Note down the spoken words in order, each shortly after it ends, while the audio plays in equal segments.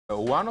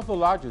One of the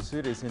largest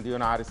cities in the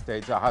United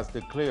States has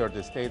declared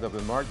a state of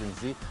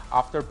emergency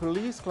after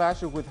police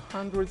clashed with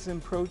hundreds in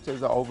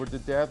protest over the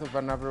death of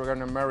an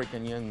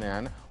African-American young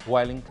man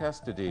while in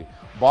custody.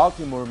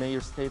 Baltimore Mayor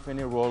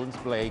Stephanie Rawlings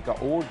Blake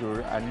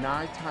ordered a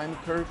nighttime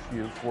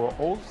curfew for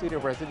all city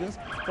residents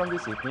from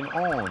this evening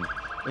on.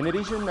 In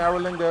addition,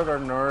 Maryland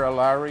Governor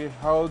Larry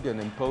Hogan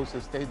imposed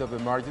a state of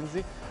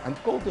emergency and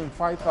called in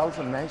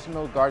 5,000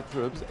 National Guard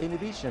troops in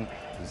addition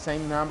to the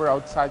same number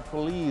outside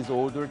police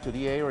ordered to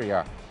the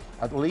area.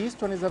 At least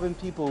 27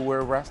 people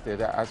were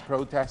arrested as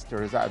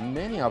protesters,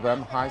 many of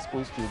them high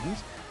school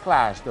students,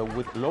 clashed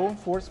with law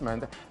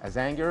enforcement as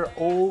anger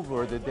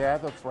over the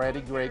death of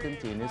Freddie Gray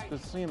continues to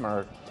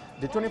simmer.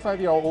 The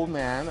 25-year-old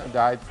man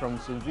died from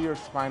severe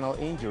spinal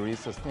injuries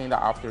sustained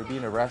after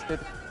being arrested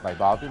by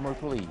Baltimore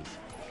police.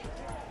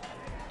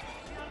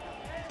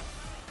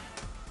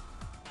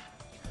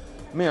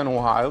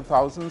 Meanwhile,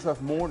 thousands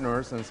of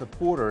mourners and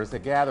supporters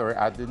gathered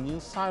at the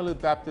New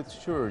Silent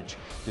Baptist Church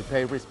to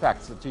pay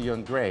respects to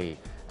young Gray.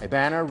 A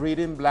banner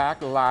reading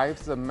 "Black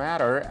Lives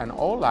Matter" and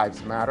 "All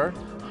Lives Matter"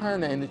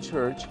 hung in the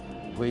church,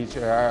 which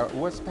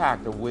was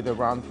packed with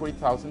around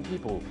 3,000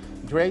 people.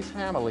 Gray's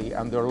family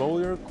and their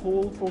lawyer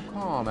called for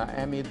calm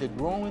amid the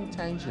growing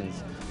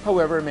tensions.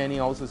 However, many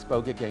also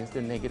spoke against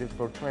the negative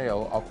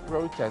portrayal of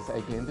protests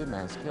against the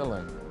mass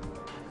killing.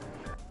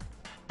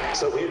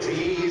 So it's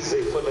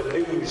easy for the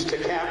news to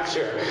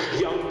capture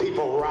young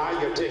people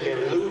rioting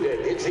and looting.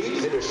 It's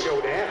easy to show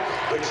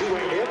that, but you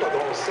ain't ever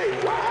gonna say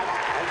why.